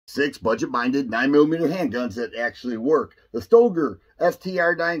6 budget-minded 9mm handguns that actually work. The Stoeger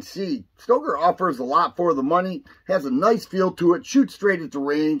STR9C. Stoeger offers a lot for the money, has a nice feel to it, shoots straight at the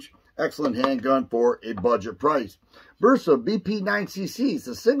range. Excellent handgun for a budget price. Bersa BP9cc. It's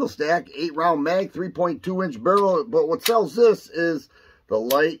a single stack, 8-round mag, 3.2-inch barrel, but what sells this is the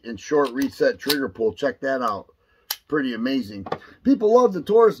light and short reset trigger pull. Check that out. Pretty amazing. People love the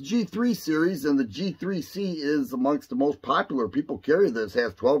Taurus G3 series, and the G3C is amongst the most popular. People carry this.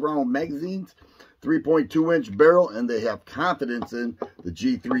 Has 12-round magazines, 3.2-inch barrel, and they have confidence in the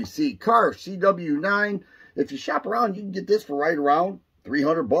G3C. Car CW9. If you shop around, you can get this for right around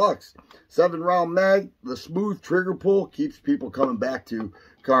 $300. 7-round mag. The smooth trigger pull keeps people coming back to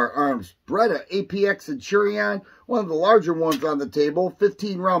Car Arms. Beretta APX Centurion, one of the larger ones on the table.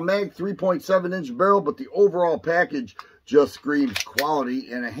 15-round mag, 3.7-inch barrel, but the overall package just screams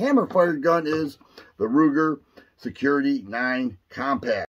quality. And a hammer-fired gun is the Ruger Security 9 Compact.